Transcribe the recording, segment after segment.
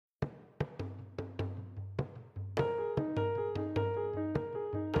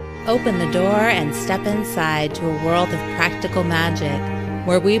Open the door and step inside to a world of practical magic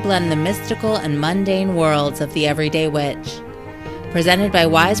where we blend the mystical and mundane worlds of the everyday witch. Presented by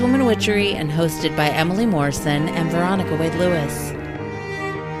Wise Woman Witchery and hosted by Emily Morrison and Veronica Wade-Lewis.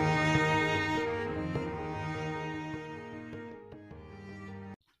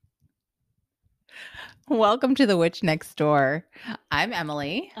 Welcome to The Witch Next Door. I'm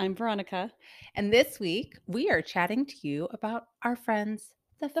Emily. I'm Veronica. And this week we are chatting to you about our friends,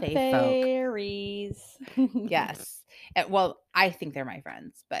 the Fae folk. Fairies. Yes. Well, I think they're my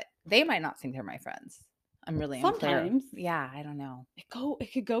friends, but they might not think they're my friends. I'm really unclear. Sometimes. Yeah, I don't know.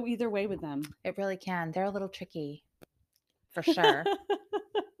 It could go either way with them. It really can. They're a little tricky, for sure.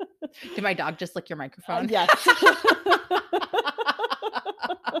 Did my dog just lick your microphone? Yes.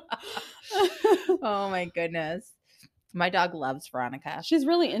 Oh my goodness. My dog loves Veronica. She's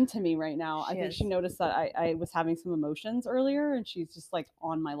really into me right now. I think is. she noticed that I was having some emotions earlier, and she's just like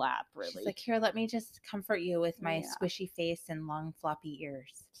on my lap, really. She's like, here, let me just comfort you with my squishy face and long floppy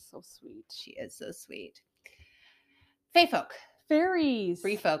ears. So sweet. She is so sweet. Fae folk. Fairies.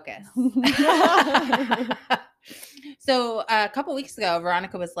 Refocus. So a couple weeks ago,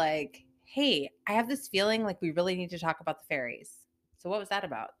 Veronica was like, hey, I have this feeling like we really need to talk about the fairies. So what was that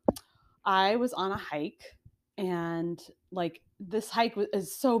about? I was on a hike, and like this hike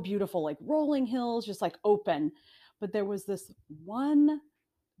is so beautiful, like rolling hills, just like open. But there was this one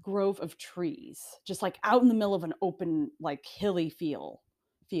grove of trees, just like out in the middle of an open, like hilly field.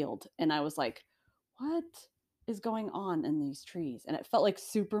 And I was like, what is going on in these trees? And it felt like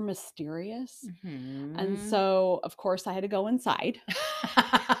super mysterious. Mm-hmm. And so, of course, I had to go inside.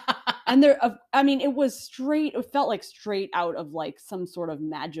 And there, I mean, it felt like straight out of like some sort of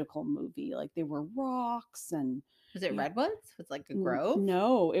magical movie. Like they were rocks and. Was it redwoods? Was it like a grove?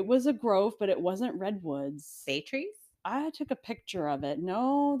 No, it was a grove, but it wasn't redwoods. Bay trees? I took a picture of it.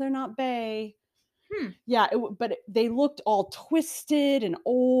 No, they're not bay. Yeah, but they looked all twisted and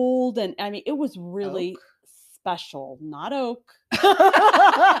old. And I mean, it was really special. Not oak.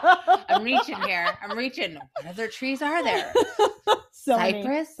 I'm reaching here. I'm reaching. What other trees are there?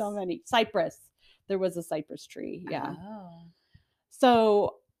 Cypress? So many. Cypress. There was a cypress tree. Yeah. Oh.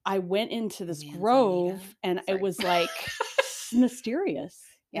 So I went into this grove and it was like mysterious.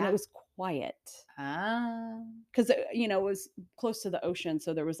 And it was quiet. Because, it was close to the ocean.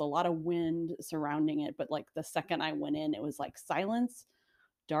 So there was a lot of wind surrounding it. But like the second I went in, it was like silence,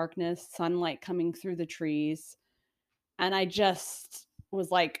 darkness, sunlight coming through the trees. And I just was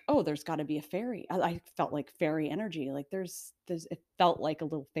like, oh, there's got to be a fairy. I felt like fairy energy. Like it felt like a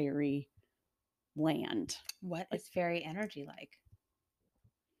little fairy land. What is fairy energy like?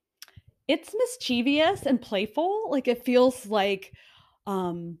 It's mischievous and playful. Like it feels like,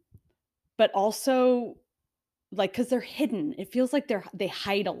 but also like, cause they're hidden. It feels like they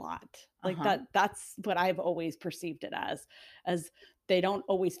hide a lot. Like that's what I've always perceived it as they don't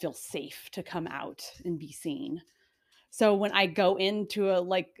always feel safe to come out and be seen. So when I go into a,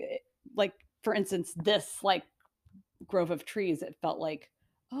 like for instance, this like grove of trees, it felt like,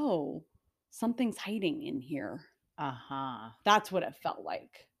 oh, something's hiding in here. That's what it felt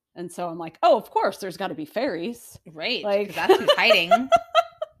like. And so I'm like, oh, of course, there's got to be fairies. Right. Like that's who's hiding.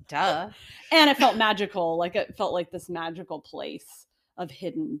 Duh. And it felt magical. Like it felt like this magical place of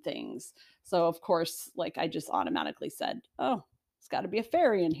hidden things. So of course, like I just automatically said, oh, it's got to be a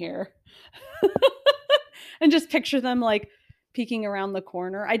fairy in here. And just picture them like peeking around the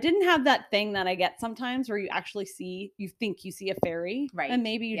corner. I didn't have that thing that I get sometimes where you think you see a fairy. Right. And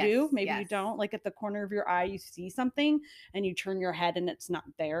maybe you do, maybe you don't. Like at the corner of your eye, you see something and you turn your head and it's not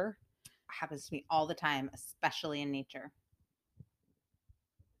there. It happens to me all the time, especially in nature.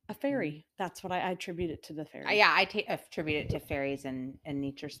 A fairy. That's what I attribute it to, the fairy. Yeah, I attribute it to fairies and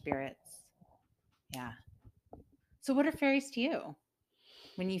nature spirits. Yeah. So what are fairies to you?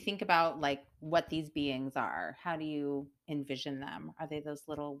 When you think about like what these beings are, how do you envision them? Are they those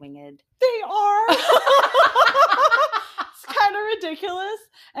little winged? They are. It's kind of ridiculous.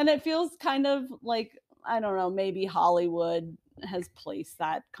 And it feels kind of like, I don't know, maybe Hollywood has placed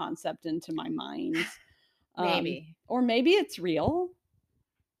that concept into my mind. Maybe. Or maybe it's real.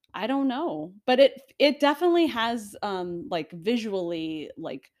 I don't know. But it definitely has like visually,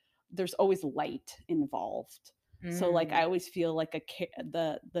 like there's always light involved. So like I always feel like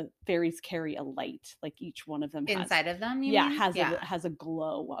the fairies carry a light, like each one of them inside of them. Has a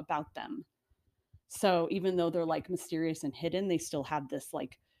glow about them. So even though they're like mysterious and hidden, they still have this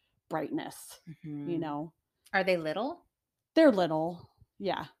like brightness. Are they little? They're little,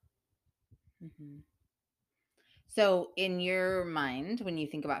 yeah. So in your mind, when you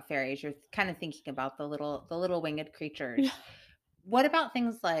think about fairies, you're kind of thinking about the little winged creatures. what about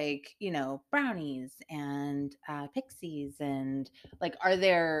things like, brownies and pixies and like, are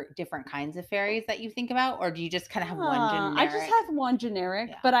there different kinds of fairies that you think about, or do you just kind of have one I just generic? have one generic,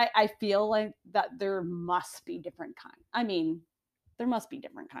 Yeah. but I feel like that there must be different kinds. I mean, there must be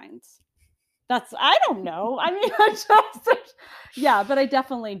different kinds. I don't know. I mean, yeah, but I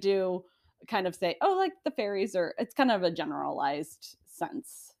definitely do kind of say, oh, like the fairies are, it's kind of a generalized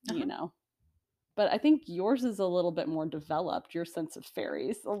sense, Uh-huh. But I think yours is a little bit more developed, your sense of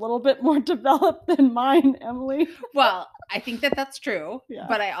fairies, a little bit more developed than mine, Emily. Well, I think that that's true, Yeah.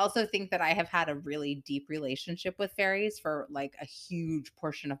 but I also think that I have had a really deep relationship with fairies for like a huge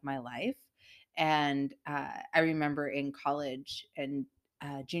portion of my life. And I remember in college and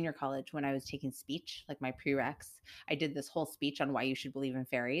junior college when I was taking speech, like my prereqs, I did this whole speech on why you should believe in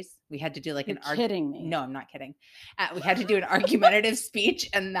fairies. We had to do like You're an arg. kidding me. No, I'm not kidding. We had to do an argumentative speech,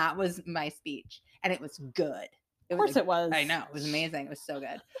 and that was my speech, and it was good. Of course it was. I know, it was amazing. It was so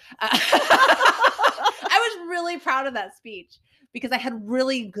good. I was really proud of that speech because I had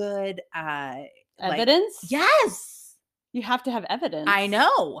really good Evidence? Yes. You have to have evidence. I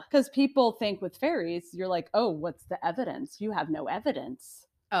know. Because people think with fairies, you're like, oh, what's the evidence? You have no evidence.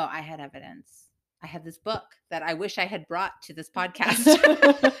 Oh, I had evidence. I had this book that I wish I had brought to this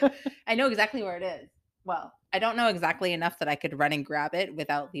podcast. I know exactly where it is. Well, I don't know exactly enough that I could run and grab it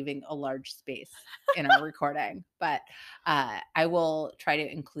without leaving a large space in our recording, but I will try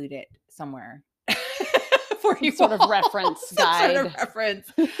to include it somewhere for you. Sort of reference guide. Sort of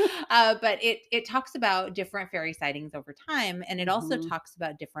reference. But it talks about different fairy sightings over time, and it also talks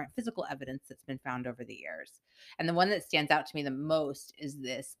about different physical evidence that's been found over the years. And the one that stands out to me the most is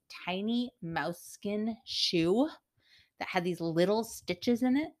this tiny mouse skin shoe that had these little stitches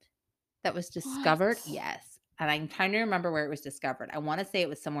in it that was discovered. What? Yes. And I'm trying to remember where it was discovered. I want to say it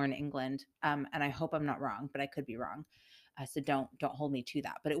was somewhere in England. And I hope I'm not wrong, but I could be wrong. So don't hold me to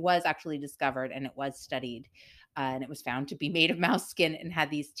that. But it was actually discovered and it was studied. And it was found to be made of mouse skin and had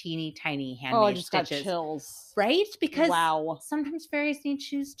these teeny tiny handmade I just stitches. got chills. Right? Because wow. Sometimes fairies need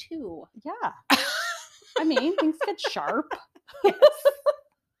shoes too. Yeah. I mean, things get sharp. Yes.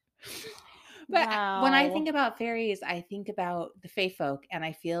 But when I think about fairies, I think about the fae folk, and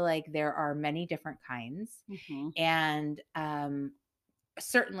I feel like there are many different kinds. And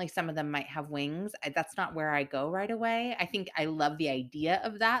certainly some of them might have wings. That's not where I go right away. I think I love the idea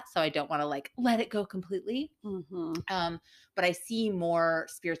of that, so I don't want to like let it go completely. But I see more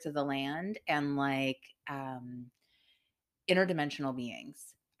spirits of the land and like interdimensional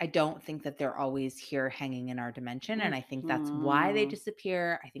beings. I don't think that they're always here hanging in our dimension. And I think that's why they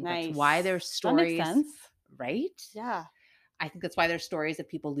disappear. I think that's why there's stories. That makes sense. Right? Yeah. I think that's why there's stories of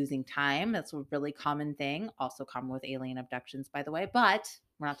people losing time. That's a really common thing. Also common with alien abductions, by the way. But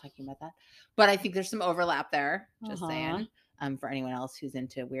we're not talking about that. But I think there's some overlap there. Just saying. For anyone else who's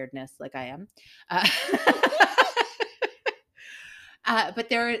into weirdness like I am. But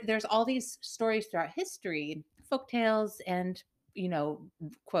there's all these stories throughout history, folk tales and,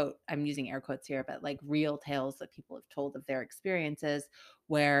 quote, I'm using air quotes here, but like real tales that people have told of their experiences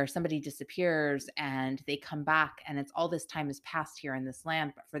where somebody disappears and they come back and it's all this time has passed here in this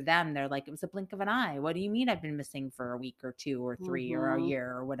land. But for them, they're like, it was a blink of an eye. What do you mean I've been missing for a week or two or three or a year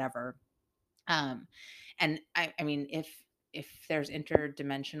or whatever? And I mean, if there's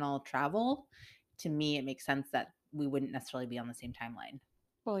interdimensional travel, to me, it makes sense that we wouldn't necessarily be on the same timeline.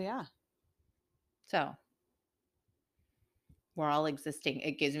 Well, yeah. So we're all existing.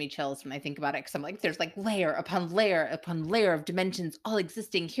 It gives me chills when I think about it because I'm like, there's like layer upon layer upon layer of dimensions all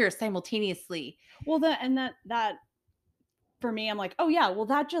existing here simultaneously. Well, that for me, I'm like, oh yeah, well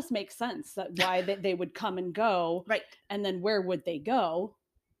that just makes sense. That why they would come and go, right? And then where would they go?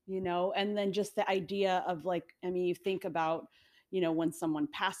 And then just the idea of like, I mean, you think about, when someone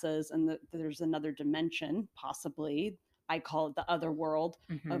passes and there's another dimension, possibly, I call it the other world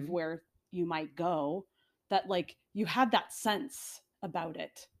of where you might go, that like you have that sense about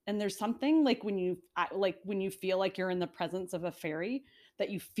it. And there's something like when you feel like you're in the presence of a fairy, that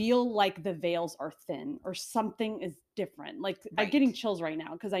you feel like the veils are thin or something is different. Like I'm getting chills right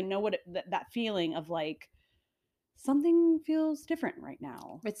now because I know what that feeling of like, something feels different right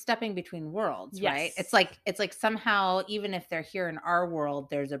now. It's stepping between worlds, yes. Right? It's like somehow, even if they're here in our world,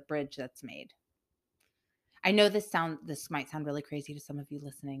 there's a bridge that's made. I know this might sound really crazy to some of you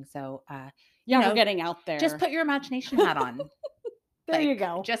listening. So, we're getting out there. Just put your imagination hat on. There you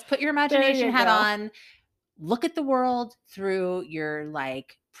go. Just put your imagination hat on. Look at the world through your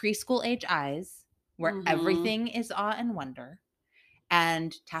like preschool age eyes, where everything is awe and wonder,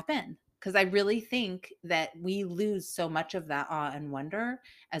 and tap in. Because I really think that we lose so much of that awe and wonder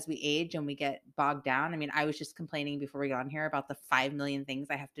as we age and we get bogged down. I mean, I was just complaining before we got on here about the 5 million things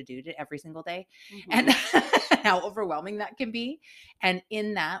I have to do every single day and how overwhelming that can be. And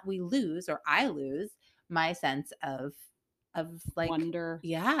in that, we lose, or I lose, my sense of like wonder. like,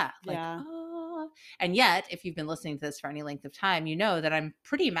 Yeah. oh. And yet, if you've been listening to this for any length of time, you know that I'm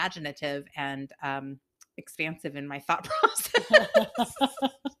pretty imaginative and expansive in my thought process.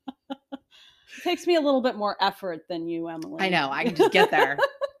 Takes me a little bit more effort than you, Emily. I know. I can just get there.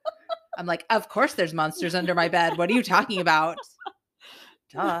 I'm like, of course there's monsters under my bed. What are you talking about?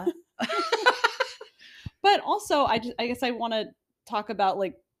 Duh. But also, I guess I want to talk about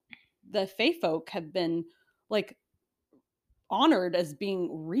like the Fae folk have been like honored as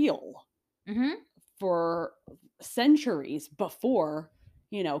being real for centuries before,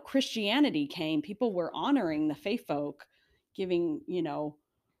 you know, Christianity came. People were honoring the Fae folk, giving, you know,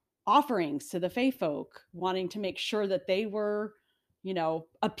 offerings to the Fae folk, wanting to make sure that they were, you know,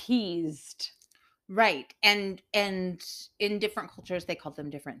 appeased. Right. And in different cultures they call them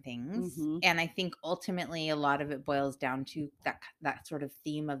different things. And I think ultimately a lot of it boils down to that sort of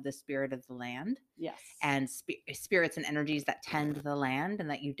theme of the spirit of the land. Yes. And spirits and energies that tend the land and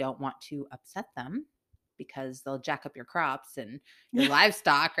that you don't want to upset them because they'll jack up your crops and your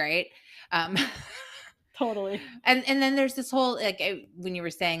livestock, right? Totally. And then there's this whole, like, when you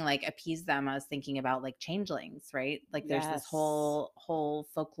were saying like appease them, I was thinking about like changelings, right? Like there's this whole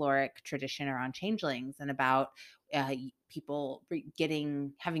folkloric tradition around changelings and about people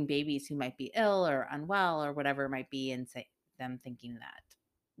having babies who might be ill or unwell or whatever it might be, and them thinking that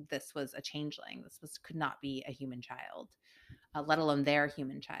this was a changeling. Could not be a human child, let alone their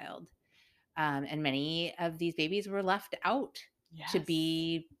human child. And many of these babies were left out to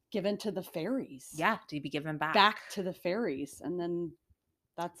be given to the fairies. Yeah, to be given back to the fairies, and then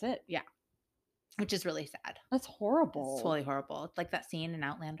that's it. Yeah, which is really sad. That's horrible. It's totally horrible. It's like that scene in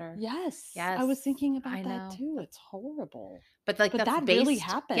Outlander. Yes, I was thinking about that too. It's horrible. But like that really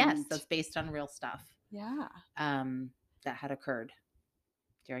happened. Yes, that's based on real stuff. Yeah. That had occurred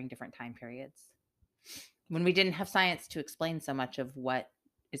during different time periods when we didn't have science to explain so much of what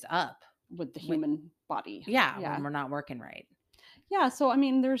is up with the human body. Yeah, when we're not working right. Yeah, so I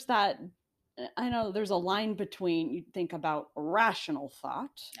mean, there's that. I know there's a line between, you think about rational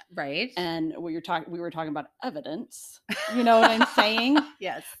thought, right, and we were talking about evidence. You know what I'm saying?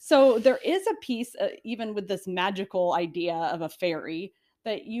 Yes. So there is a piece, even with this magical idea of a fairy,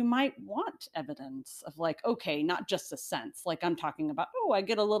 that you might want evidence of, like, okay, not just a sense. Like I'm talking about, oh, I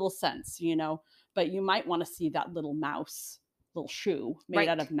get a little sense, you know, but you might want to see that little shoe made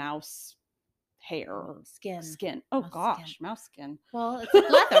out of mouse hair or skin. Oh gosh, mouse skin. Well, it's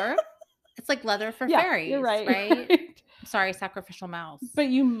like leather. It's like leather for fairies. You're right. Right? Sorry, sacrificial mouse. But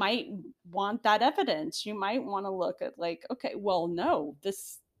you might want that evidence. You might want to look at, like, okay, well, no,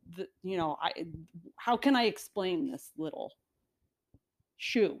 you know, how can I explain this little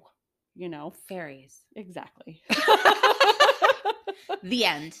shoe? You know, fairies. Exactly. The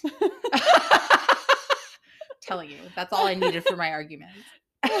end. Telling you, that's all I needed for my argument.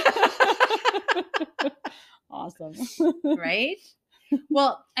 Awesome. Right?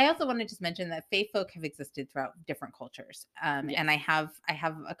 Well, I also want to just mention that Fae folk have existed throughout different cultures. And I have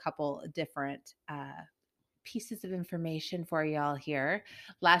a couple different pieces of information for y'all here.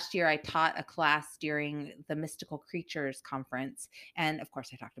 Last year I taught a class during the Mystical Creatures Conference, and of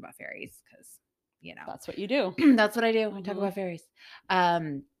course I talked about fairies because, you know, that's what you do. That's what I do. I talk about fairies.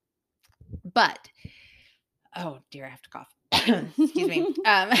 But oh dear, I have to cough. Excuse me.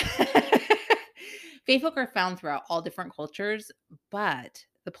 Fae folk are found throughout all different cultures, but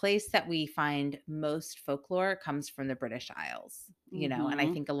the place that we find most folklore comes from the British Isles, you know, and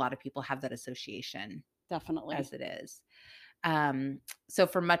I think a lot of people have that association. Definitely. As it is. So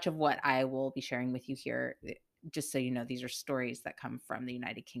for much of what I will be sharing with you here, just so you know, these are stories that come from the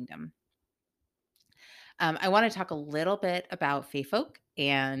United Kingdom. I want to talk a little bit about Fae folk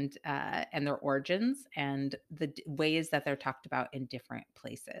and their origins and the ways that they're talked about in different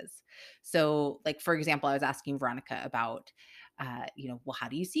places. So, like, for example, I was asking Veronica about, you know, well, how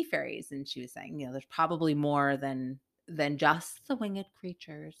do you see fairies? And she was saying, you know, there's probably more than just the winged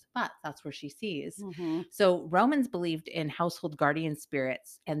creatures, but that's where she sees. So Romans believed in household guardian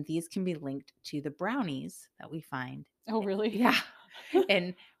spirits, and these can be linked to the brownies that we find. Oh, really? Yeah.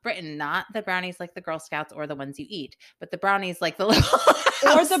 In Britain, not the brownies like the Girl Scouts or the ones you eat, but the brownies like the little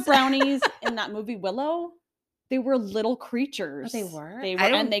or the brownies in that movie Willow. They were little creatures. Oh, they were?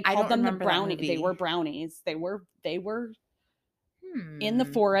 And they called them the brownie. They were brownies. They were in the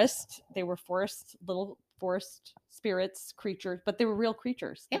forest. They were little forest spirits, creatures, but they were real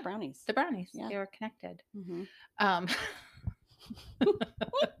creatures, the Yeah, brownies. the brownies. Yeah. They were connected. Mhm. Um,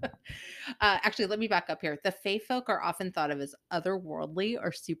 actually, let me back up here. The Fae folk are often thought of as otherworldly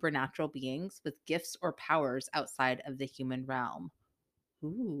or supernatural beings with gifts or powers outside of the human realm.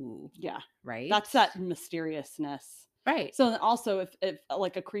 Ooh, Yeah. right? That's that mysteriousness. Right. So then also if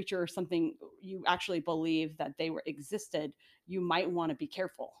like a creature or something you actually believe that they were existed, you might want to be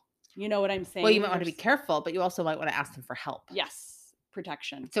careful. You know what I'm Well, you saying? might want to be careful, but you also might want to ask them for help. Yes,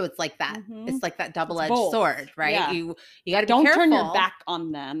 protection. So it's like that. Mhm. It's like that It's double-edged both. sword, right? Yeah. You got to be Don't turn your careful. back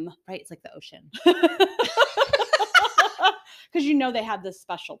on them. Right? It's like the ocean. Because you know they have this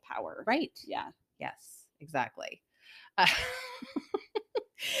special power. Right. Yeah. Yes, exactly. Uh,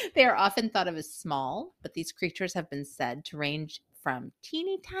 they are often thought of as small, but these creatures have been said to range from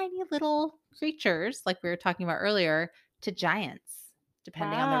teeny tiny little creatures, like we were talking about earlier, to giants,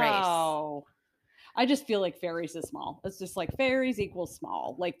 depending on the race. Wow. I just feel like fairies is small. It's just like fairies equals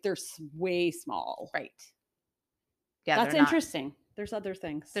small. Like they're way small. Right. Yeah, That's they're not. interesting. There's other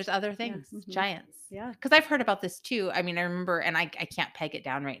things. There's other things, mhm. giants. Yeah. Because I've heard about this too. I mean, I remember, and I can't peg it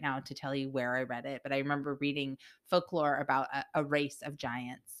down right now to tell you where I read it, but I remember reading folklore about a race of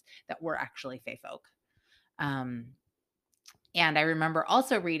giants that were actually fae folk. And I remember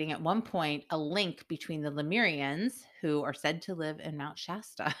also reading at one point a link between the Lemurians, who are said to live in Mount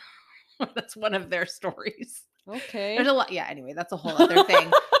Shasta. That's one of their stories. Okay. There's a lot. Yeah, anyway, that's a whole other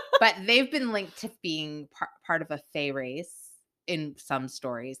thing. But they've been linked to being part of a fae race in some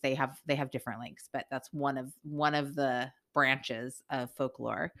stories. They have different links, but that's one of the branches of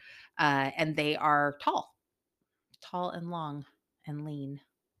folklore. And they are tall and long and lean.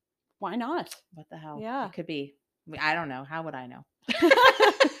 Why not? What the hell? Yeah. It could be. I don't know. How would I know?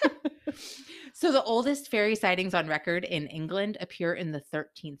 So the oldest fairy sightings on record in England appear in the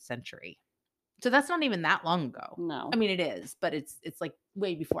 13th century. So that's not even that long ago. No. I mean, it is, but it's like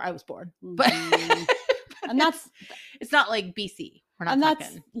way before I was born. Mhm. But And that's it's not like BC. We're not and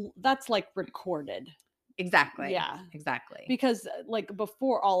talking. that's like recorded. Exactly. Yeah. Exactly. Because like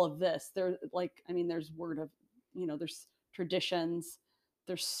before all of this, there like I mean there's word of, there's traditions,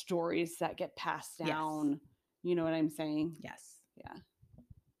 there's stories that get passed Yes. down. You know what I'm saying? Yes. Yeah.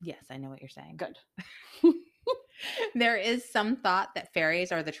 Yes, I know what you're saying. Good. There is some thought that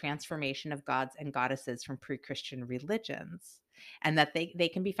fairies are the transformation of gods and goddesses from pre-Christian religions, and that they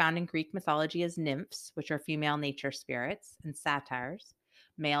can be found in Greek mythology as nymphs, which are female nature spirits, and satyrs,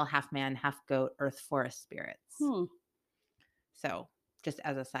 male half-man, half-goat, earth forest spirits. So, just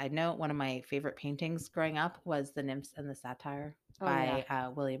as a side note, one of my favorite paintings growing up was The Nymphs and the Satyr by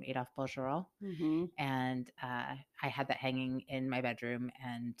William Adolphe Bouguereau. Mm-hmm. And I had that hanging in my bedroom.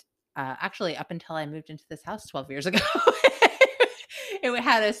 And actually, up until I moved into this house 12 years ago, it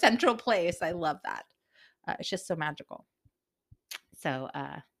had a central place. I love that. It's just so magical. So,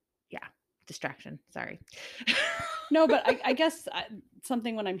 yeah, distraction. Sorry. No, but I guess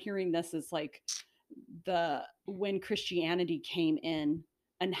something when I'm hearing this is like when Christianity came in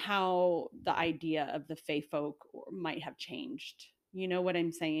and how the idea of the fae folk might have changed. You know what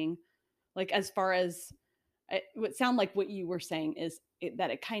I'm saying? Like as far as it would sound like what you were saying is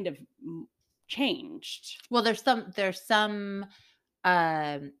that it kind of changed. Well, there's some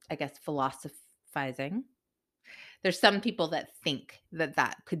I guess philosophizing. There's some people that think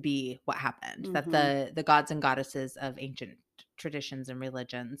that could be what happened, Mm-hmm. that the gods and goddesses of ancient traditions and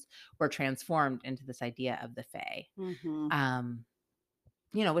religions were transformed into this idea of the fae. Mm-hmm.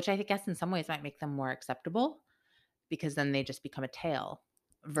 Which I guess in some ways might make them more acceptable, because then they just become a tale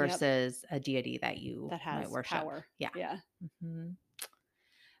versus a deity that has might worship. Power. Yeah. Mm-hmm.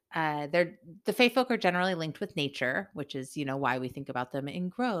 The fae folk are generally linked with nature, which is, why we think about them in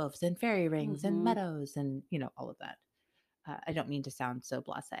groves and fairy rings and meadows and, all of that. I don't mean to sound so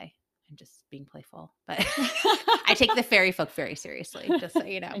blasé. I'm just being playful, but I take the fairy folk very seriously, just so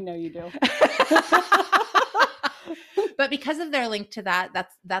you know. I know you do. But because of their link to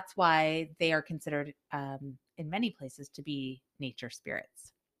that's why they are considered in many places to be nature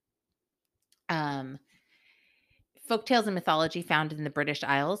spirits. Folktales and mythology found in the British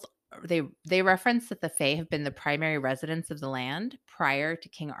Isles, they reference that the Fae have been the primary residents of the land prior to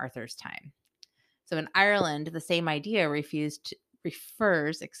King Arthur's time. So in Ireland, the same idea refers, to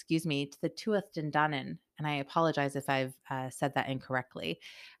the Tuath Den Danann, and I apologize if I've said that incorrectly.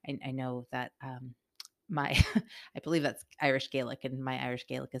 I know that I believe that's Irish Gaelic, and my Irish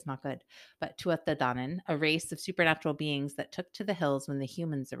Gaelic is not good. But Tuath Den Danann, a race of supernatural beings that took to the hills when the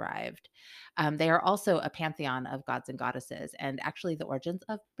humans arrived. They are also a pantheon of gods and goddesses, and actually the origins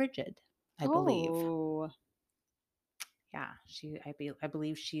of Brigid, I believe. Oh. Yeah, I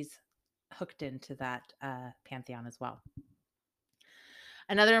believe she's hooked into that pantheon as well.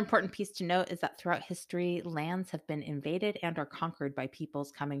 Another important piece to note is that throughout history, lands have been invaded and or conquered by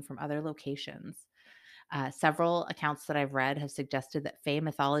peoples coming from other locations. Several accounts that I've read have suggested that Fae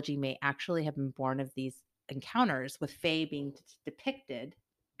mythology may actually have been born of these encounters, with Fae being depicted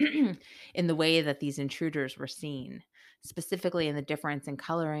in the way that these intruders were seen, specifically in the difference in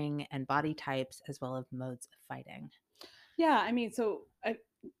coloring and body types, as well as modes of fighting. Yeah, I mean, so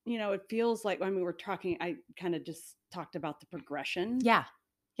it feels like when we were talking, I kind of just talked about the progression. Yeah.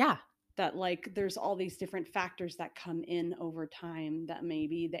 Yeah. That like there's all these different factors that come in over time, that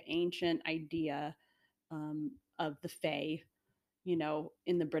maybe the ancient idea of the Fae,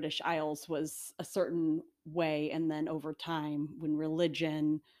 in the British Isles was a certain way. And then over time, when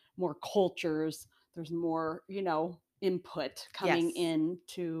religion, more cultures, there's more, input coming Yes.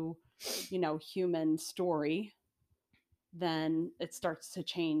 into, human story, then it starts to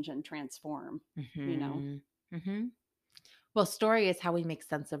change and transform, Mm-hmm. Mm-hmm. Well, story is how we make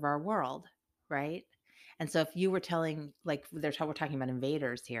sense of our world, right? And so if you were telling, like we're talking about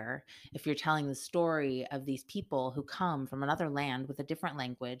invaders here, if you're telling the story of these people who come from another land with a different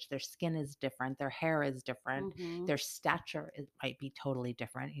language, their skin is different, their hair is different, Mm-hmm. their stature might be totally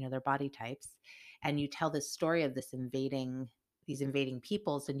different, their body types, and you tell this story of these invading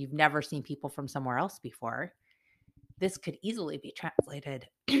peoples, and you've never seen people from somewhere else before, this could easily be translated,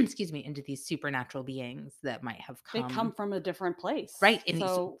 excuse me, into these supernatural beings that might have They come come from a different place. right in these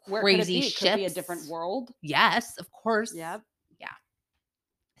So where could it crazy be? It could be a ships. different world. Yes, of course. Yep. Yeah.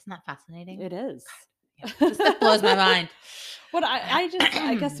 Isn't that fascinating? It is. God, yeah. This stuff blows my mind. What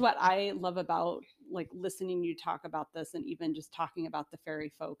I guess what I love about like listening you talk about this, and even just talking about the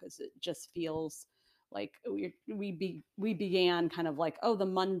fairy folk, is it just feels like we began kind of like, oh, the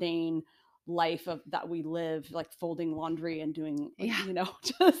mundane life of that we live, like folding laundry and doing, Yeah.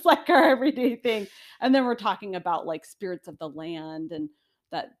 just like our everyday thing. And then we're talking about like spirits of the land, and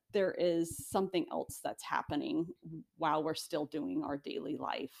that there is something else that's happening while we're still doing our daily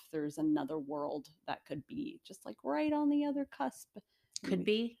life. There's another world that could be just like right on the other cusp. Could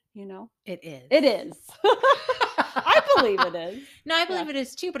be. It is. It is. I believe it is. No, I believe it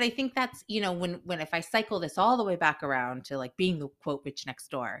is too. But I think that's, when if I cycle this all the way back around to like being the quote witch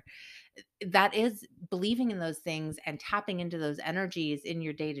next door, that is believing in those things and tapping into those energies in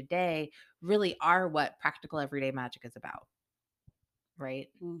your day to day really are what practical everyday magic is about. Right.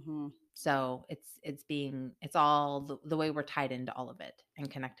 Mm-hmm. So it's all the way we're tied into all of it and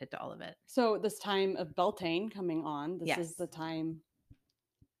connected to all of it. So this time of Beltane coming on, this is the time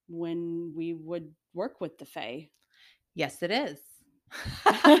when we would work with the Fae. Yes, it is.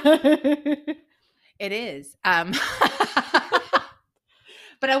 It is.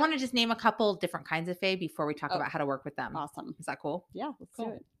 But I want to just name a couple different kinds of Fae before we talk about how to work with them. Awesome. Is that cool? Yeah, let's do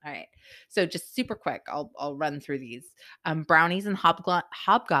it. All right. So just super quick, I'll run through these. Brownies and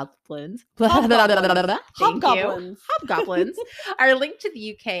hobgoblins. Hobgoblins. Hobgoblins are linked to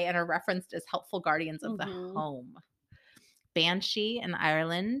the UK and are referenced as helpful guardians of the home. Banshee in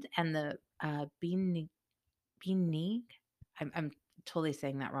Ireland and the Beanig. I'm totally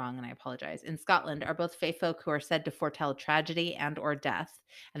saying that wrong, and I apologize. In Scotland are both fae folk who are said to foretell tragedy and or death.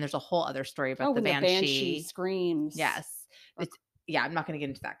 And there's a whole other story about the banshee. The banshee screams. Yes. I'm not going to get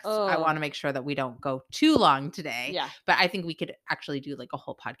into that because I want to make sure that we don't go too long today. Yeah. But I think we could actually do like a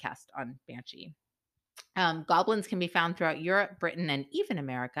whole podcast on banshee. Goblins can be found throughout Europe, Britain, and even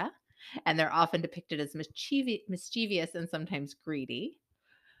America. And they're often depicted as mischievous and sometimes greedy.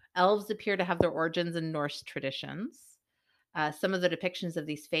 Elves appear to have their origins in Norse traditions. Some of the depictions of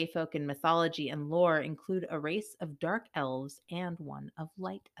these fae folk in mythology and lore include a race of dark elves and one of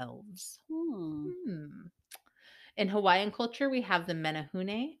light elves. In Hawaiian culture, we have the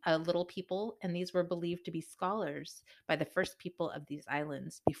Menehune, a little people, and these were believed to be scholars by the first people of these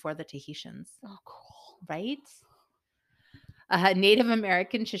islands before the Tahitians. Oh, cool. Right? Native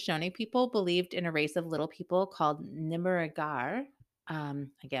American Shoshone people believed in a race of little people called Nimuragar.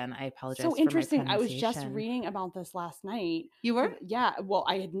 Again, I apologize. So interesting. For my I was just reading about this last night. You were? Yeah. Well,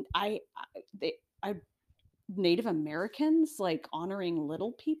 I Native Americans like honoring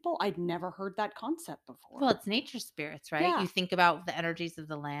little people. I'd never heard that concept before. Well, it's nature spirits, right? Yeah. You think about the energies of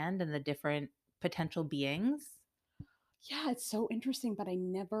the land and the different potential beings. Yeah, it's so interesting, but I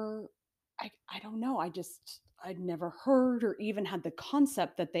don't know. I'd never heard or even had the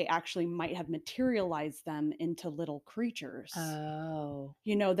concept that they actually might have materialized them into little creatures. Oh.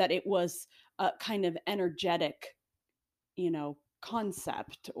 That it was a kind of energetic,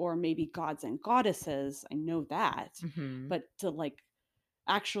 concept, or maybe gods and goddesses. I know that. Mm-hmm. But to like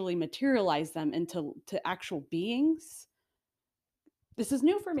actually materialize them into actual beings, This is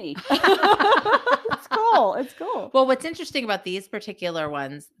new for me. It's cool. It's cool. Well, what's interesting about these particular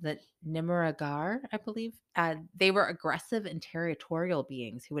ones, the Nimuragar, I believe, they were aggressive and territorial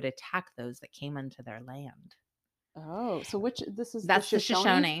beings who would attack those that came into their land. Oh, so this is the That's the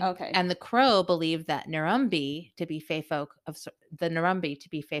Shoshone? Shoshone. Okay. And the Crow believed that Nurumbi to be fae folk of the Nurumbi to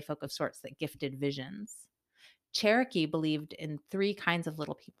be fae folk of sorts that gifted visions. Cherokee believed in three kinds of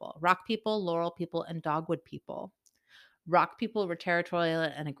little people: rock people, laurel people, and dogwood people. Rock people were territorial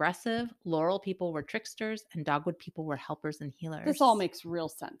and aggressive. Laurel people were tricksters, and dogwood people were helpers and healers. This all makes real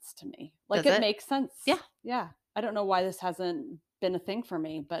sense to me. Like, Does it it? makes sense. Yeah. Yeah. I don't know why this hasn't been a thing for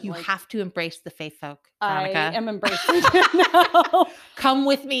me, but You like, have to embrace the fae folk, I Veronica. am embracing it now. Come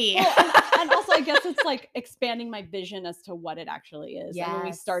with me. Well, and also, I guess it's like expanding my vision as to what it actually is. And when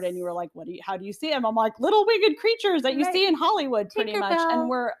we started, and you were like, how do you see them? I'm like, little winged creatures that you see in Hollywood, pretty much. And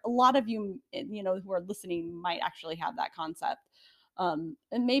where a lot of you, who are listening might actually have that concept. And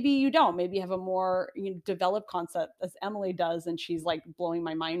maybe you don't. Maybe you have a more developed concept, as Emily does, and she's like blowing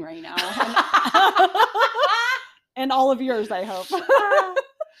my mind right now. And all of yours, I hope.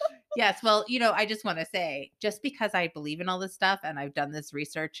 Yes. Well, I just want to say, just because I believe in all this stuff and I've done this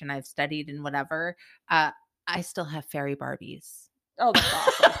research and I've studied and whatever, I still have fairy Barbies. Oh,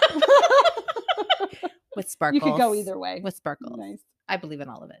 that's awesome. With sparkles. You could go either way. With sparkles. Nice. I believe in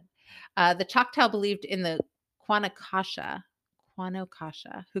all of it. The Choctaw believed in the Quanakasha,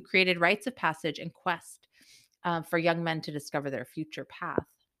 who created rites of passage and quest for young men to discover their future path.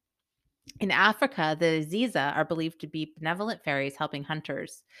 In Africa, the Ziza are believed to be benevolent fairies helping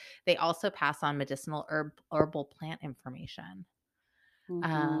hunters. They also pass on medicinal herbal plant information.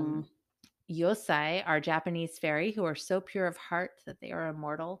 Mm-hmm. Yosai are Japanese fairy who are so pure of heart that they are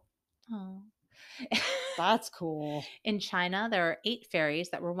immortal. Oh. That's cool. In China, there are 8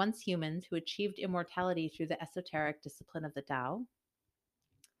 fairies that were once humans who achieved immortality through the esoteric discipline of the Tao.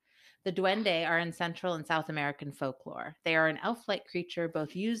 The duende are in Central and South American folklore. They are an elf-like creature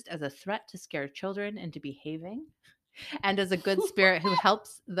both used as a threat to scare children into behaving and as a good spirit who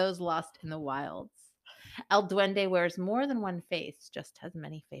helps those lost in the wilds. El Duende wears more than one face, just as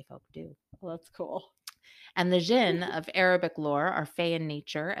many fae folk do. Well, that's cool. And the Jinn of Arabic lore are fae in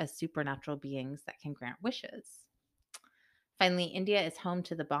nature as supernatural beings that can grant wishes. Finally, India is home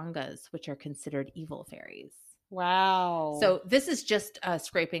to the Bangas, which are considered evil fairies. Wow. So this is just a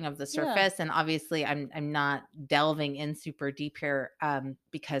scraping of the surface. Yeah. And obviously I'm not delving in super deep here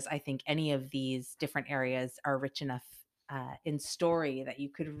because I think any of these different areas are rich enough in story that you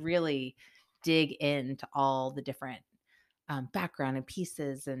could really dig into all the different background and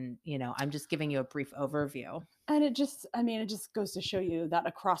pieces. And, I'm just giving you a brief overview. And it just goes to show you that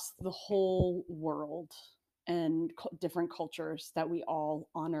across the whole world and different cultures that we all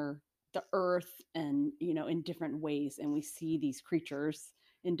honor the earth and, in different ways. And we see these creatures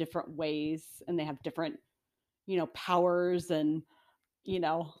in different ways and they have different, powers and,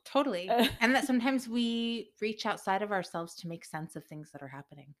 Totally. And that sometimes we reach outside of ourselves to make sense of things that are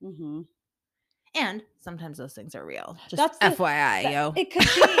happening. Mm-hmm. And sometimes those things are real. Just FYI, yo. It could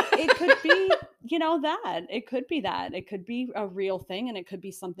be, it could be that. It could be a real thing and it could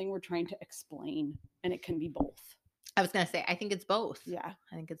be something we're trying to explain. And it can be both. I was going to say, I think it's both. Yeah.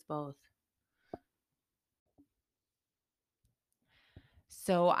 I think it's both.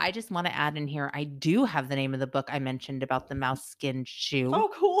 So I just want to add in here, I do have the name of the book I mentioned about the mouse skin shoe. Oh,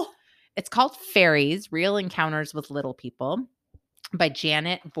 cool. It's called Fairies, Real Encounters with Little People by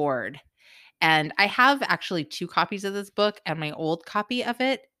Janet Board. And I have actually 2 copies of this book, and my old copy of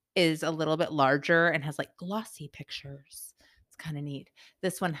it is a little bit larger and has like glossy pictures. It's kind of neat.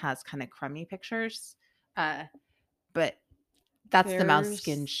 This one has kind of crummy pictures. But that's the mouse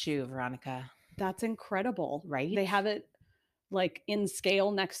skin shoe, Veronica. That's incredible. Right? They have it like in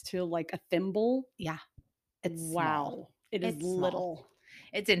scale next to like a thimble. Yeah. It's wow. Small. It is little.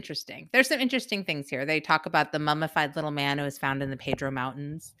 It's interesting. There's some interesting things here. They talk about the mummified little man who was found in the Pedro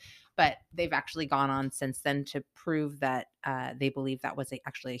Mountains, but they've actually gone on since then to prove that they believe that was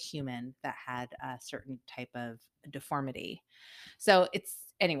actually a human that had a certain type of deformity. So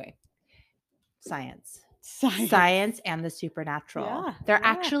anyway, science and the supernatural. Yeah, They're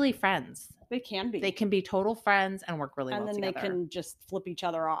actually friends. They can be. They can be total friends and work really well together. And then they can just flip each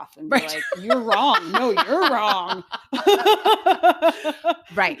other off and be like, you're wrong. No, you're wrong.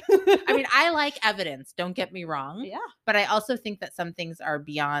 Right. I mean, I like evidence. Don't get me wrong. Yeah. But I also think that some things are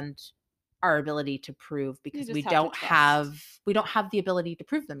beyond our ability to prove because we don't have the ability to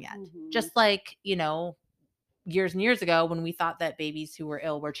prove them yet. Mm-hmm. Just like, years and years ago when we thought that babies who were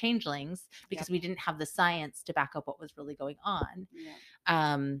ill were changelings because we didn't have the science to back up what was really going on.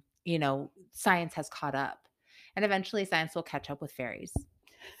 Yeah. Science has caught up. And eventually science will catch up with fairies.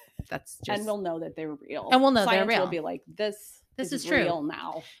 That's And just, we'll know that they're real. and we'll know they're Science will real. be like, this This is is true. real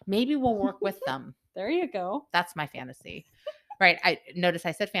now. Maybe we'll work with them. There you go. That's my fantasy. Right. I notice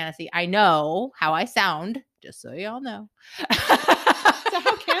I said fantasy. I know how I sound, just so y'all know. So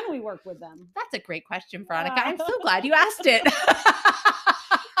how can we work with them? That's a great question, Veronica. I'm so glad you asked it.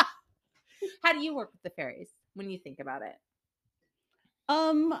 How do you work with the fairies when you think about it?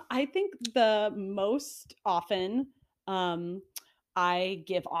 I think the most often I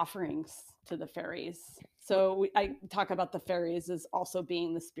give offerings to the fairies. So I talk about the fairies as also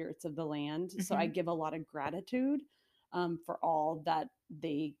being the spirits of the land. So I Mhm. give a lot of gratitude for all that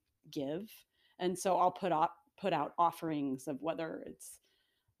they give, and so I'll put out offerings of whether it's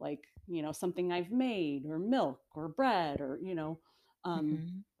like something I've made or milk or bread or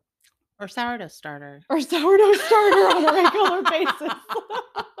Mhm. Or sourdough starter. or sourdough starter on a regular basis.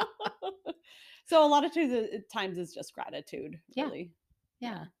 So a lot of times it's just gratitude, Yeah. really.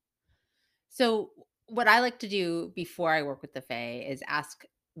 Yeah. So what I like to do before I work with the fae is ask,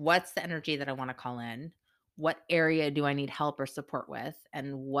 what's the energy that I want to call in? What area do I need help or support with?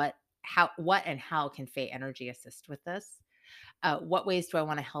 And what and how can fae energy assist with this? What ways do I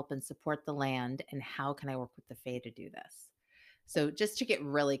want to help and support the land? And how can I work with the fae to do this? So just to get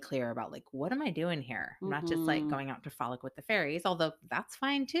really clear about like, what am I doing here? I'm not just like Mhm. going out to frolic with the fairies, although that's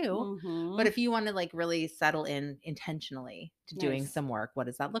fine too. But Mhm. if you want to like really settle in intentionally to doing Nice. some work, what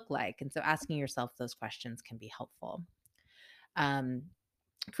does that look like? And so asking yourself those questions can be helpful. Um,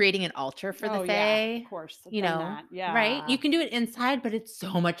 Creating an altar for the Oh yeah, of fae, course. I've done that. right? You Yeah. can do it inside, but it's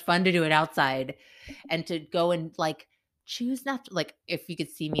so much fun to do it outside and to go and like choose not to, like, if you could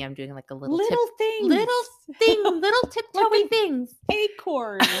see me, I'm doing like a Little little things. little Like tiptoey an things.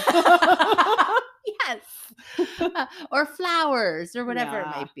 acorn. Yes. Or flowers or whatever it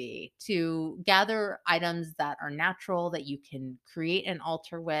Yeah. might be, to gather items that are natural that you can create an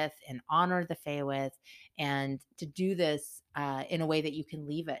altar with and honor the fae with, and to do this in a way that you can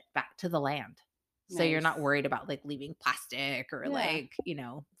leave it back to the land. So you're not Nice. worried about like leaving plastic or Yeah. like,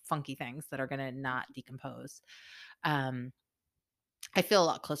 funky things that are going to not decompose. Um, I feel a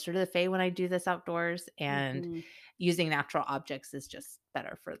lot closer to the fae when I do this outdoors, and Mhm. using natural objects is just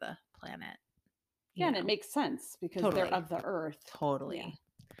better for the planet, Yeah, you and it know. makes sense because they're Totally. of the earth. Yeah. Totally.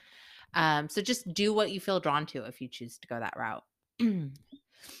 So just do what you feel drawn to if you choose to go that route.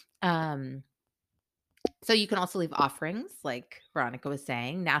 um, so you can also leave offerings, like Veronica was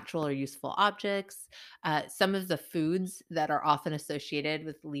saying, natural or useful objects. Some of the foods that are often associated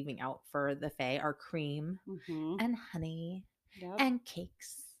with leaving out for the fae are cream Mhm. and honey Yep. and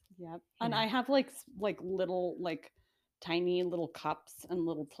cakes. Yep. You And know, I have like little tiny little cups and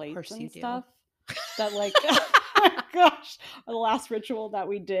little of plates course you and do. stuff that oh my gosh, the last ritual that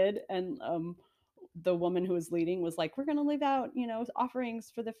we did, and the woman who was leading was like, we're gonna leave out,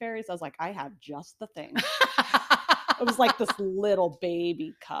 offerings for the fairies. I was like, I have just the thing. It was like this little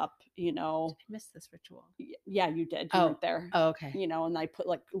baby cup, Did I miss this ritual? Yeah, you did. You Oh, weren't there. oh, okay. And I put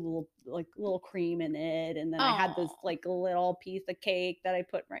like little cream in it, and then I had this Oh, like little piece of cake that I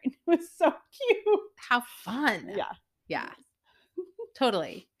put right. It was so cute. how fun. Yeah. It Yeah, was.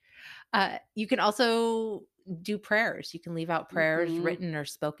 totally. You can also do prayers. You can leave out prayers, Mhm. written or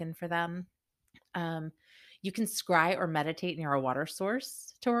spoken for them. Um, you can scry or meditate near a water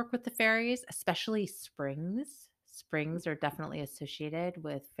source to work with the fairies, especially springs. Springs are definitely associated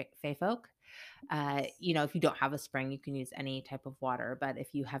with fae folk. If you don't have a spring, you can use any type of water. But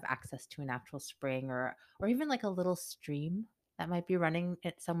if you have access to a natural spring, or even like a little stream that might be running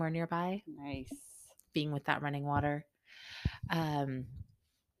it somewhere nearby, Nice. being with that running water. Um,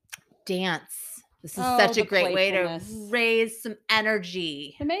 Dance. This is Oh, such a the great way to playfulness. raise some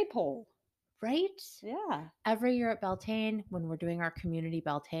energy, The maypole. right? Yeah. Every year at Beltane, when we're doing our community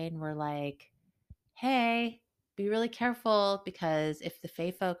Beltane, we're like, hey, be really careful, because if the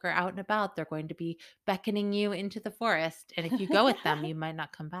fae folk are out and about, they're going to be beckoning you into the forest. And if you go with them, you might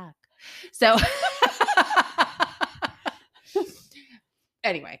not come back. So,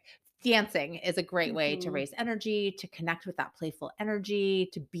 anyway, dancing is a great way to Mhm. raise energy, to connect with that playful energy,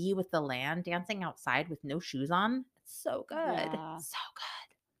 to be with the land. Dancing outside with no shoes on, it's so good. Yeah. So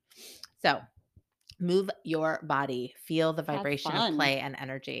good. So, move your body, feel the Have vibration of fun. play and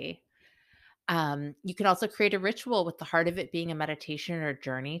energy. You can also create a ritual, with the heart of it being a meditation or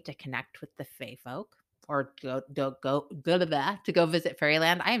journey to connect with the fae folk, or to go visit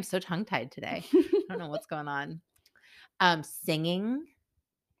fairyland. I am so tongue tied today. I don't know what's going on. Singing, you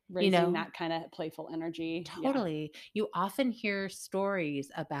Raising know, that kind of playful energy. Yeah. totally. You often hear stories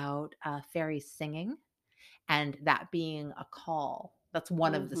about fairies singing, and that being a call That's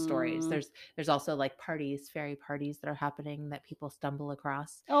one of the stories. Mhm. There's also like parties, fairy parties that are happening that people stumble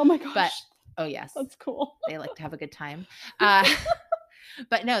across. Oh my But gosh, oh yes, that's cool. they like to have a good time. Uh,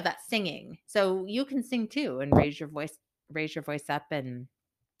 but no, that's singing. So you can sing too and raise your voice up and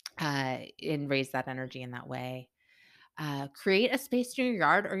raise that energy in that way. Create a space in your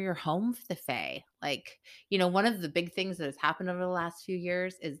yard or your home for the fae. Like, one of the big things that has happened over the last few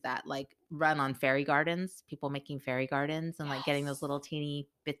years is that like run on fairy gardens, people making fairy gardens and like getting those Yes. little teeny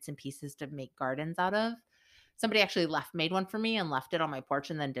bits and pieces to make gardens out of. Somebody actually made one for me and left it on my porch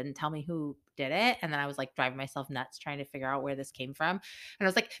and then didn't tell me who did it. And then I was like driving myself nuts trying to figure out where this came from. And I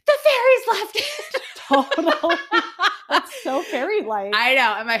was like, the fairies left it. Totally. That's so fairy-like. I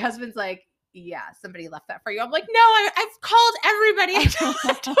know. And my husband's like, yeah, somebody left that for you. I'm like, no, I've called everybody.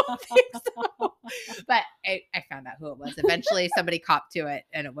 I don't think so. But I found out who it was. Eventually, somebody copped to it,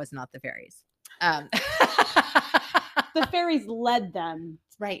 and it was not the fairies. The fairies led them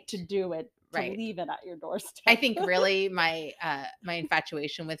Right. to do it, to Right. leave it at your doorstep. I think really my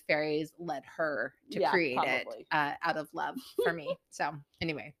infatuation with fairies led her to create probably. it out of love for me. So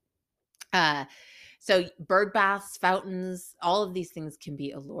anyway, so bird baths, fountains, all of these things can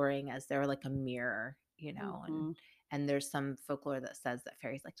be alluring as they're like a mirror, Mhm. and there's some folklore that says that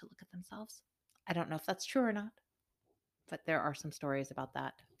fairies like to look at themselves. I don't know if that's true or not, but there are some stories about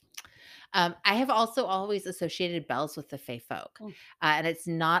that. I have also always associated bells with the fae folk, and it's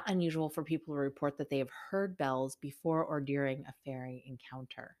not unusual for people to report that they have heard bells before or during a fairy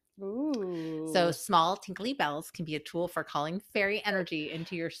encounter. So Ooh. small tinkly bells can be a tool for calling fairy energy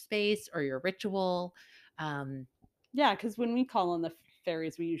into your space or your ritual. Yeah, because when we call on the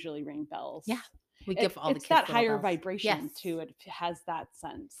fairies, we usually ring bells. Yeah, we give all the It's kids that little higher bells. vibration Yes. too. It has that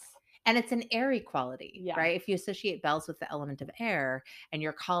sense. And it's an airy quality, Yeah. right? If you associate bells with the element of air and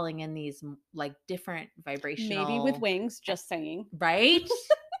you're calling in these like different vibrational, Maybe with wings, just saying. right?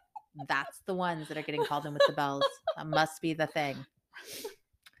 That's the ones that are getting called in with the bells. That must be the thing.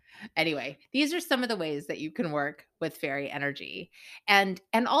 Anyway, these are some of the ways that you can work with fairy energy. And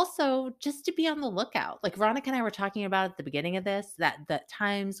also just to be on the lookout. Like Veronica and I were talking about at the beginning of this, that the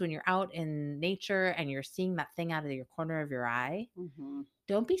times when you're out in nature and you're seeing that thing out of your corner of your eye,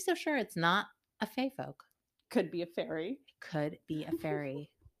 don't be so sure it's not a fae folk. Could be a fairy. It could be a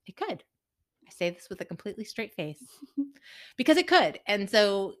fairy. It could. I say this with a completely straight face because it could. And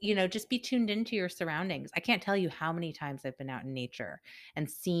so, just be tuned into your surroundings. I can't tell you how many times I've been out in nature and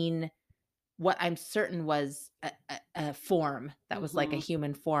seen what I'm certain was a form that was like a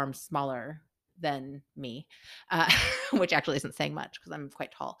human form smaller than me, which actually isn't saying much because I'm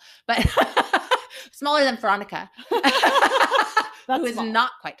quite tall, but smaller than Veronica, who is small.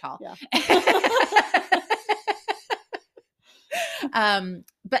 not quite tall. Yeah.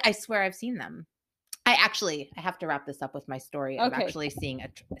 But I swear I've seen them. I have to wrap this up with my story of Okay. actually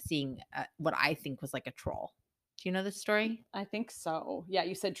seeing what I think was like a troll. Do you know this story? I think so. Yeah,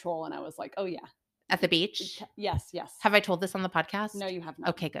 you said troll, and I was like, oh yeah. At the beach? Yes. Have I told this on the podcast? No, you have not.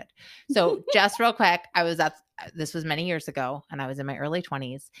 Okay, good. So just real quick, this was many years ago, and I was in my early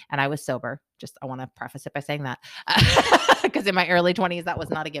 20s, and I was sober. I want to preface it by saying that, because in my early 20s, that was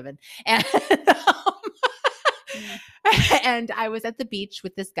not a given. And, and I was at the beach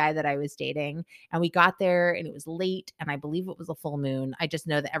with this guy that I was dating, and we got there, and it was late, and I believe it was a full moon. I just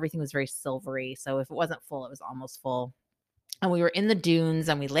know that everything was very silvery, so if it wasn't full, it was almost full. And we were in the dunes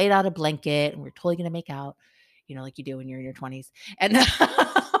and we laid out a blanket and we were totally going to make out, like you do when you're in your 20s. And,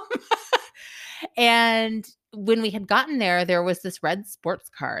 and when we had gotten there, there was this red sports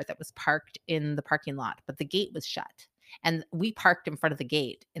car that was parked in the parking lot, but the gate was shut. And we parked in front of the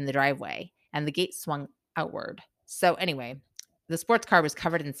gate in the driveway and the gate swung outward. So anyway, the sports car was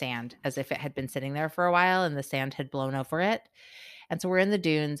covered in sand as if it had been sitting there for a while and the sand had blown over it. And so we're in the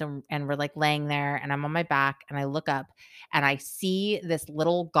dunes and we're like laying there and I'm on my back and I look up and I see this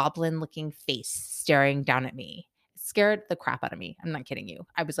little goblin looking face staring down at me. It scared the crap out of me. I'm not kidding you.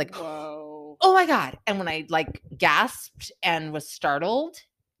 I was like, whoa. Oh my God. And when I like gasped and was startled,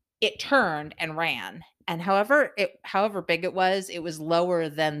 it turned and ran. And however big it was lower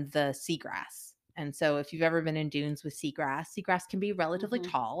than the seagrass. And so if you've ever been in dunes with seagrass can be relatively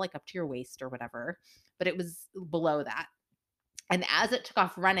tall, like up to your waist or whatever, but it was below that. And as it took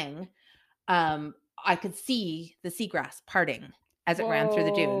off running, I could see the seagrass parting as it ran through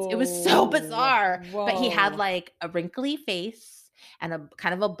the dunes. It was so bizarre. Whoa. But he had like a wrinkly face and a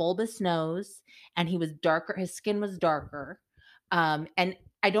kind of a bulbous nose, and he was darker. His skin was darker. And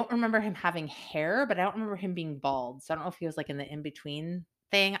I don't remember him having hair, but I don't remember him being bald. So I don't know if he was like in the in-between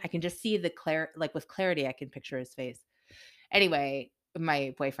thing. I can just see with clarity, I can picture his face. Anyway,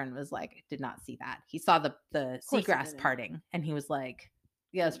 my boyfriend was like, did not see that. He saw the seagrass parting, and he was like,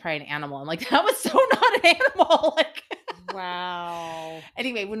 yeah, it's probably an animal. I'm like, that was so not an animal. Like, wow.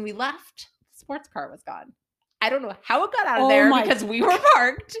 Anyway, when we left, the sports car was gone. I don't know how it got out of there because we were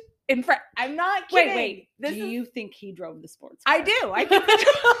parked in front. I'm not kidding. Wait. Do you think he drove the sports I car? do. I think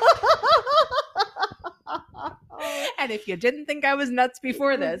and if you didn't think I was nuts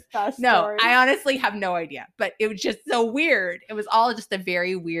before this, no, I honestly have no idea. But it was just so weird. It was all just a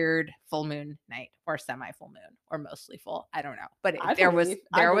very weird full moon night, or semi-full moon, or mostly full. I don't know. But there was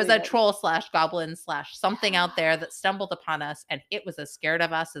a troll / goblin / something out there that stumbled upon us, and it was as scared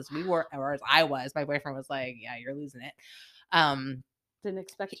of us as we were, or as I was. My boyfriend was like, "Yeah, you're losing it." Didn't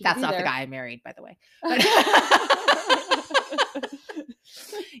expect you. That's to be not there. the guy I married, by the way.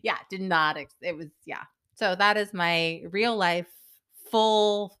 Yeah, did not. It was So that is my real life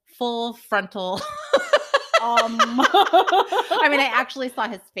full frontal. I mean, I actually saw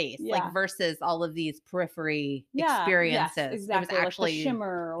his face, like versus all of these periphery experiences. Yes, exactly. It was actually like the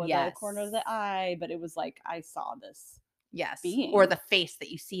shimmer or the corner of the eye, but it was like I saw this. Yes. Being. Or the face that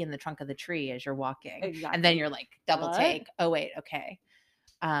you see in the trunk of the tree as you're walking. Exactly. And then you're like double take. Oh wait, okay.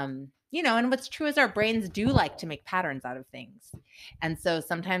 And what's true is our brains do like to make patterns out of things. And so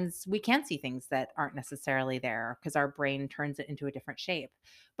sometimes we can see things that aren't necessarily there because our brain turns it into a different shape.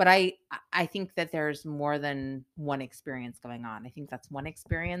 But I think that there's more than one experience going on. I think that's one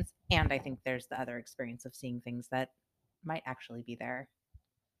experience. And I think there's the other experience of seeing things that might actually be there.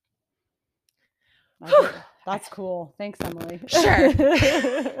 That's cool. Thanks, Emily. Sure.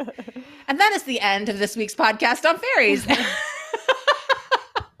 And that is the end of this week's podcast on fairies.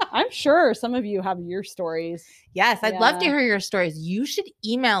 I'm sure some of you have your stories. Yes, I'd love to hear your stories. You should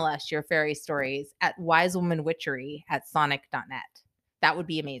email us your fairy stories at wisewomanwitchery@sonic.net. That would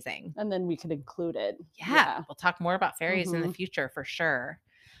be amazing. And then we could include it. Yeah. We'll talk more about fairies in the future for sure.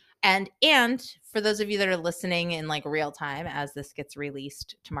 And for those of you that are listening in like real time as this gets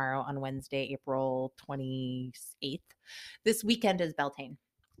released tomorrow on Wednesday, April 28th, this weekend is Beltane.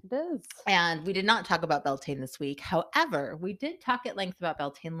 It is. And we did not talk about Beltane this week. However, we did talk at length about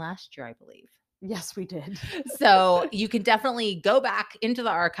Beltane last year, I believe. Yes, we did. So you can definitely go back into the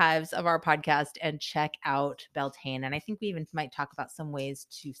archives of our podcast and check out Beltane. And I think we even might talk about some ways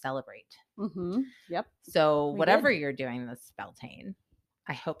to celebrate. Mm-hmm. Yep. So whatever you're doing this Beltane,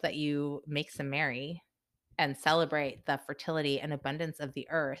 I hope that you make some merry and celebrate the fertility and abundance of the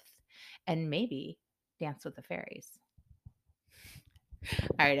earth and maybe dance with the fairies.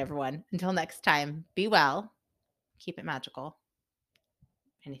 All right, everyone. Until next time, be well. Keep it magical.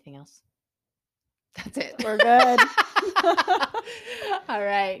 Anything else? That's it. We're good. All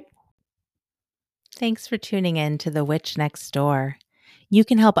right. Thanks for tuning in to The Witch Next Door. You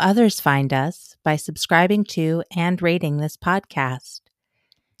can help others find us by subscribing to and rating this podcast.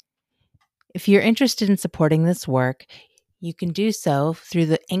 If you're interested in supporting this work, you can do so through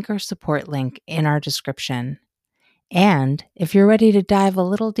the Anchor support link in our description. And if you're ready to dive a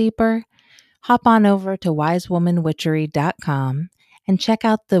little deeper, hop on over to wisewomanwitchery.com and check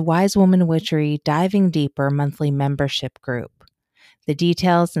out the Wise Woman Witchery Diving Deeper monthly membership group. The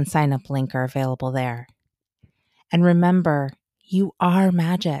details and sign-up link are available there. And remember, you are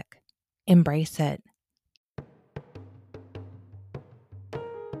magic. Embrace it.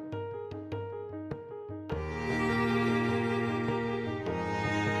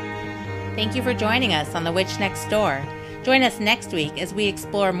 Thank you for joining us on The Witch Next Door. Join us next week as we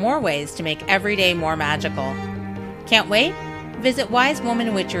explore more ways to make every day more magical. Can't wait? Visit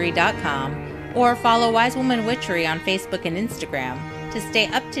wisewomanwitchery.com or follow Wise Woman Witchery on Facebook and Instagram to stay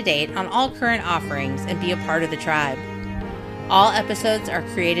up to date on all current offerings and be a part of the tribe. All episodes are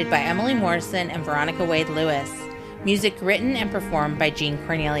created by Emily Morrison and Veronica Wade Lewis. Music written and performed by Jean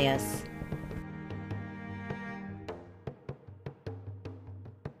Cornelius.